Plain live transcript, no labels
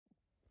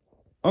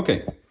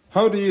Okay,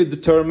 how do you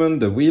determine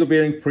the wheel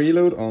bearing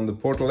preload on the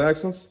portal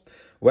axles?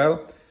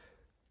 Well,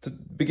 to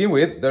begin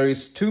with, there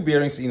is two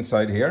bearings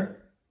inside here.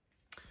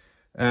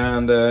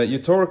 And you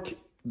torque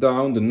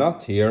down the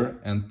nut here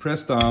and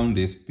press down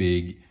this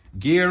big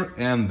gear,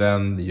 and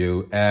then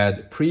you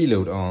add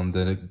preload on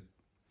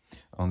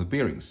the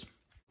bearings.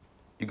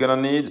 You're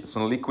gonna need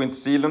some liquid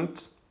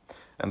sealant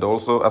and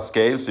also a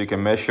scale so you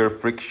can measure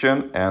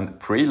friction and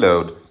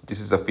preload.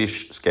 This is a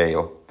fish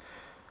scale.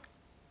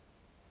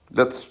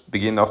 Let's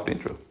begin after the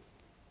intro.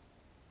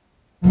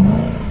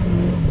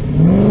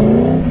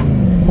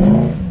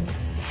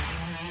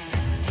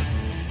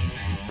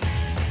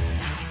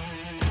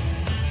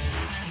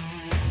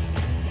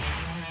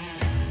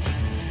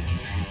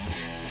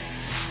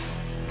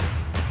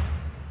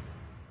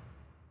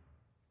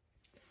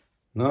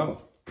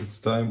 Now it's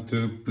time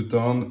to put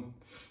on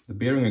the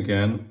bearing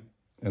again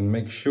and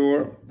make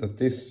sure that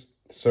this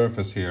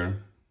surface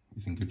here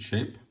is in good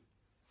shape,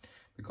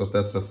 because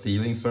that's a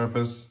sealing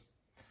surface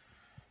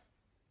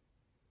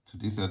to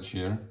this edge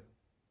here.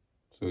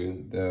 So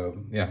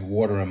the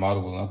water and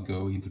mud will not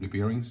go into the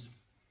bearings.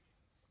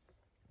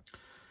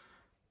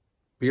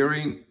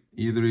 Bearing,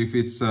 either if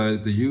it's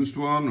the used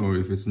one or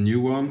if it's a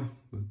new one,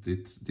 but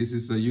this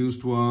is a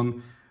used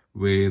one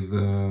with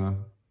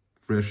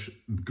fresh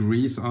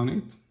grease on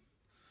it.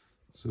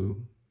 So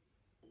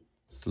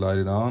slide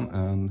it on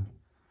and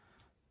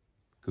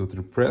go to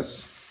the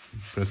press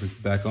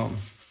it back on.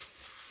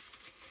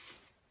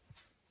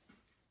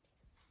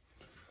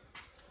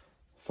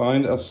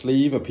 Find a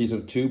sleeve, a piece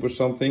of tube or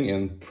something,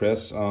 and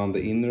press on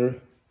the inner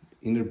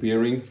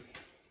bearing,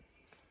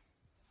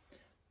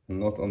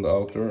 not on the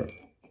outer.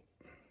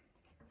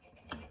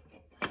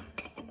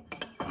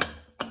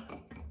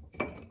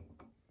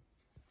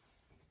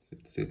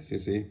 It sits, you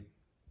see,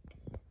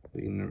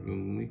 the inner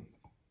only.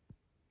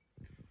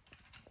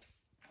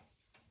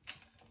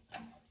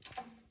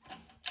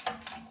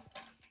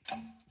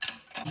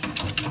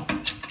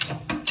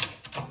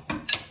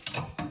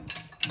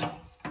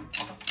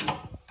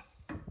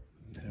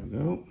 There we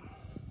go.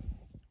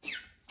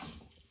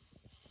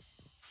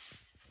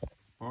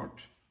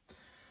 Part.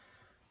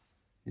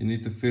 You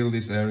need to fill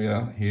this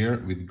area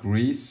here with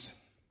grease,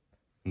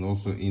 and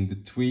also in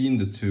between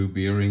the two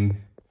bearing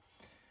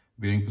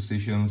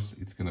positions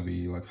it's gonna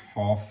be like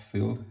half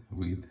filled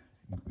with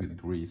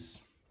grease.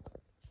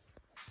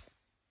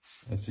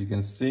 As you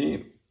can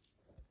see,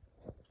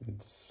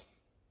 it's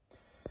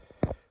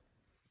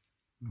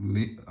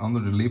under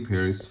the lip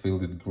here is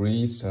filled with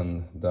grease,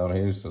 and down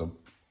here is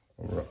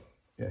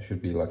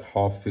should be like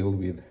half filled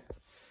with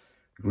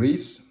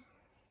grease.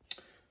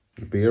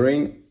 The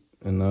bearing,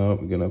 and now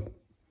we're gonna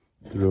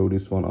throw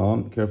this one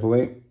on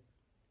carefully.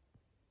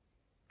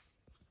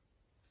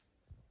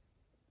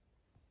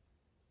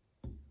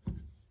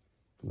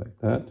 Like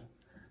that.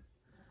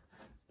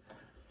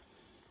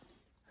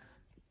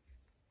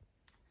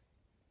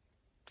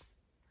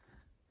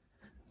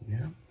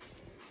 Yeah.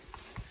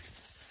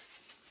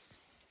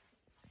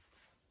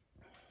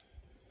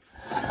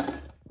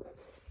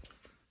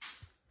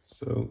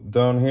 So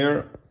down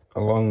here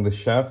along the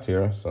shaft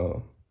here,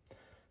 so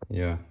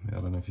yeah, I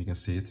don't know if you can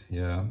see it.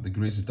 Yeah, the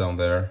grease is down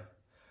there.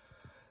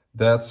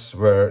 That's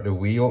where the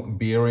wheel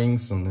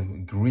bearings and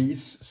the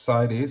grease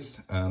side is,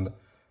 and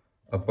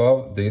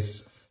above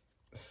this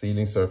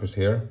sealing surface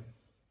here,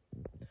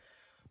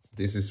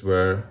 this is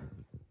where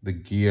the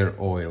gear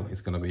oil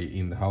is going to be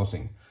in the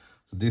housing.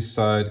 So this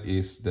side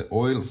is the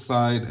oil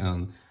side,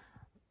 and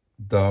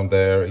down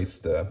there is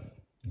the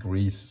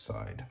grease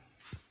side.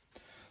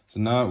 So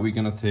now we're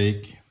going to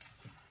take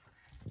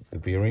the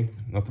bearing,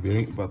 not the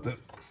bearing, but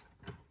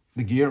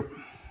the gear,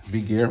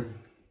 big gear.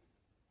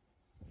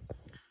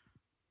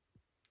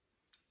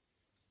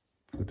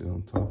 Put it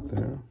on top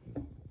there.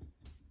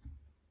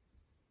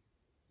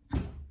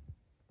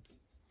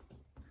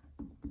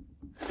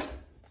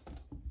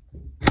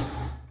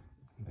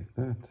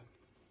 That.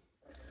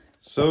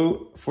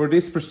 So for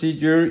this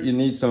procedure you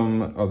need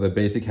some of the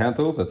basic hand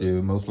tools that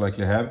you most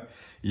likely have.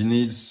 You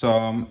need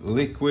some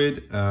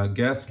liquid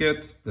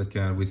gasket that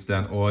can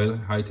withstand oil,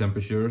 high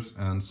temperatures,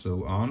 and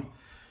so on.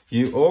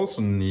 You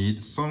also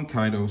need some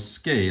kind of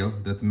scale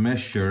that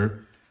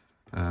measure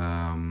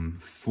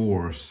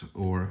force,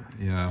 or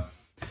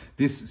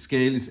this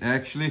scale is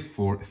actually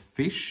for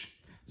fish.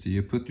 So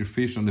you put your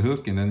fish on the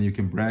hook and then you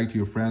can brag to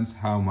your friends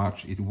how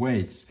much it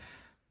weighs.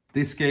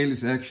 This scale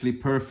is actually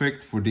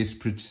perfect for this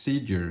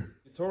procedure.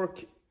 You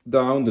torque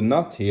down the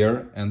nut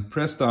here and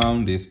press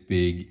down this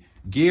big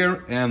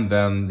gear, and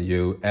then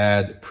you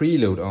add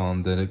preload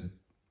on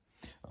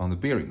the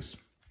bearings.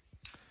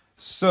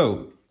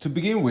 So to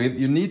begin with,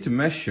 you need to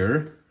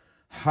measure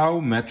how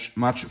much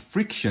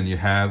friction you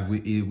have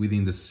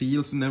within the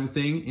seals and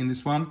everything in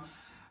this one.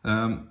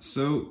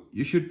 So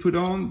you should put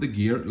on the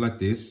gear like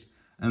this,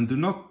 and do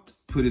not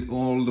put it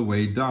all the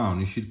way down.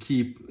 You should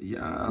keep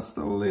just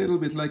a little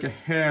bit, like a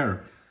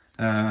hair,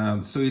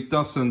 so it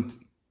doesn't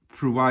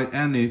provide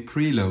any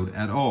preload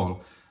at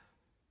all.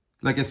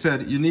 Like I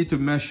said, you need to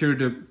measure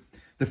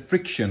the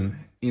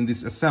friction in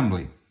this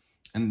assembly.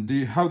 And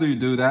how do you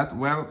do that?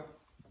 Well,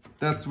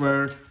 that's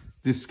where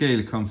this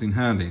scale comes in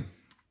handy.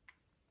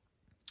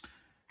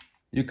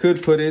 You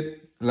could put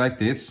it like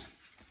this,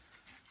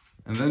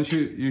 and then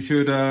you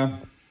should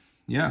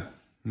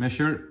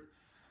measure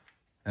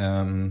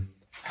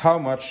how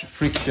much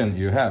friction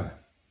you have.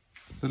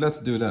 So let's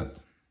do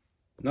that.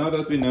 Now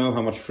that we know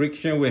how much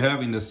friction we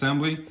have in the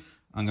assembly,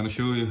 I'm going to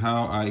show you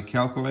how I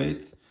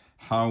calculate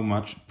how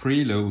much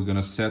preload we're going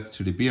to set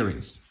to the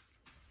bearings.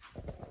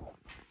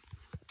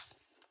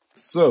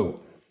 So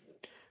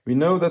we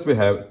know that we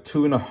have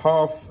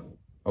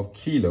 2.5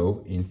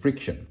 kilo in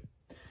friction.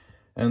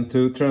 And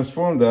to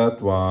transform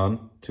that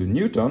one to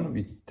Newton,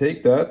 we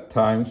take that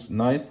times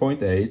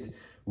 9.8,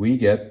 we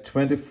get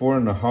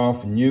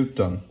 24.5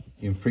 Newton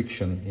in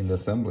friction in the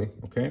assembly,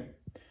 okay?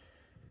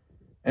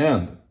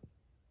 And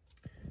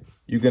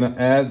you're gonna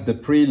add the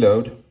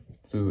preload,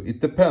 so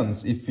it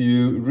depends. If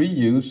you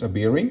reuse a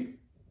bearing,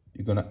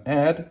 you're gonna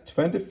add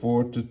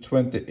 24 to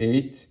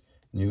 28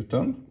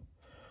 Newton.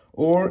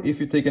 Or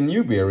if you take a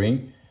new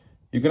bearing,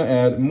 you're gonna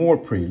add more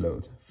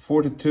preload,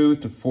 42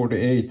 to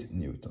 48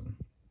 Newton.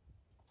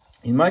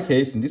 In my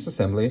case, in this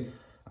assembly,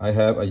 I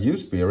have a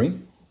used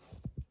bearing,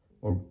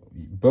 or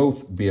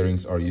both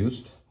bearings are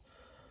used,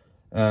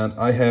 and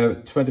I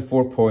have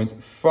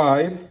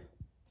 24.5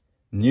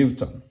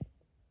 Newton.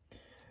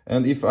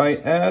 And if I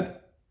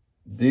add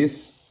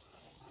this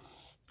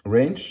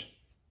range,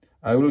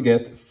 I will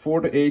get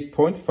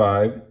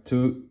 48.5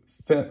 to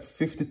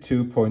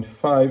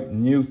 52.5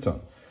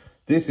 Newton.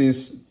 This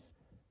is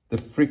the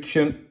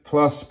friction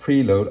plus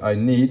preload I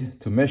need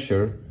to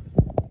measure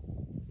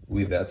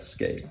with that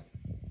scale.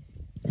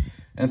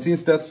 And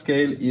since that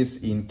scale is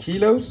in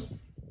kilos,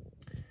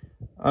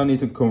 I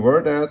need to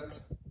convert that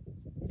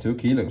to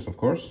kilos, of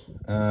course.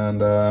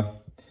 And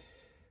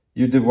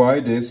you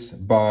divide this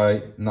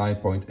by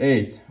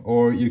 9.8,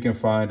 or you can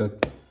find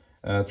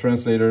a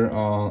translator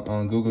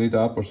on Google it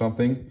up or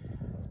something.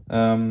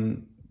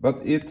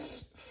 But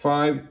it's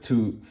 5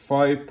 to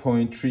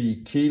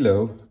 5.3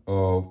 kilo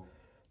of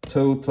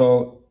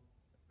total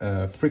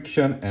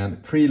friction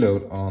and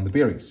preload on the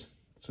bearings.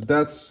 So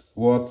that's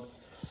what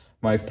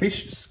my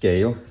fish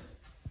scale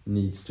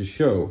needs to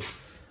show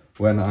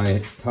when I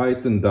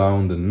tighten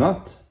down the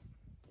nut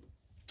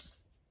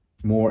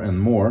more and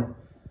more.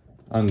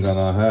 I'm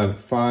gonna have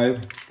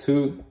 5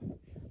 to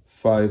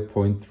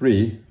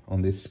 5.3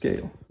 on this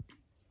scale,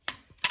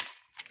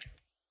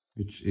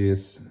 which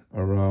is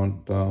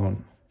around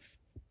down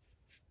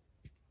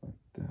like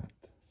that,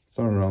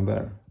 somewhere around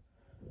there.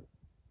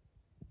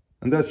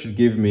 And that should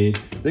give me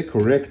the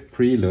correct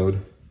preload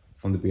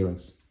on the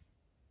bearings.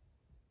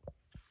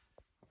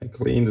 I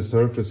clean the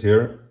surface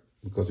here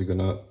because we're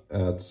gonna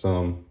add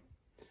some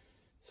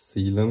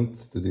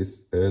sealant to this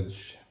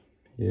edge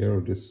here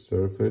of this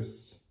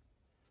surface.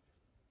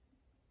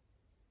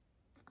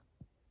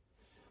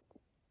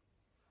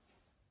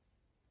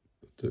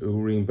 Put the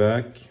O-ring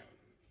back,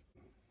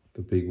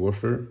 the big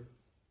washer.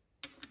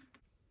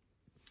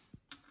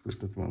 Put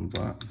that one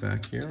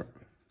back here.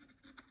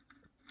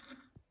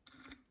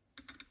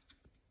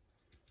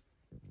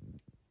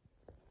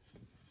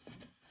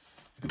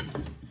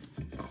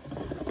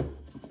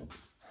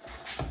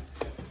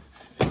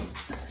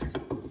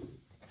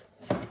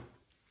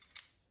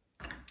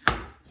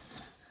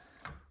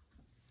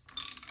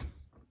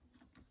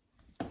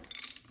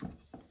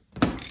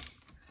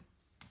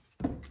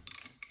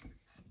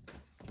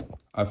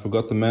 I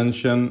forgot to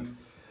mention,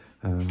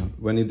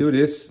 when you do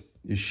this,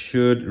 you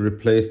should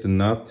replace the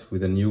nut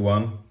with a new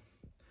one.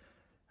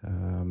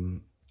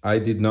 I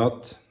did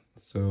not,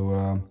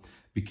 so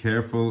be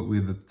careful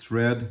with the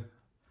thread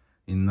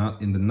in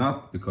the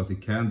nut because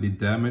it can be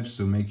damaged,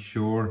 so make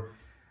sure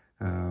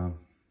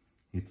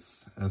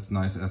it's as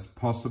nice as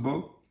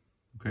possible.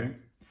 Okay,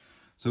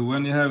 so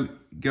when you have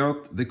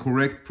got the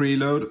correct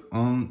preload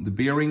on the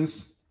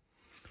bearings,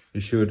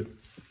 you should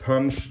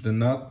punch the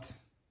nut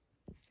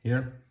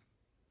here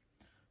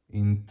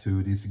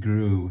into this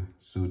groove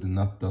so the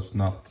nut does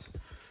not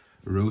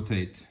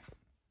rotate.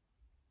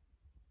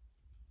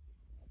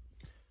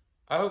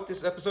 I hope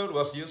this episode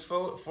was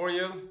useful for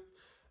you.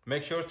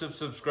 Make sure to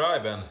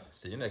subscribe and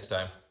see you next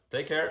time.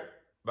 Take care.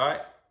 Bye.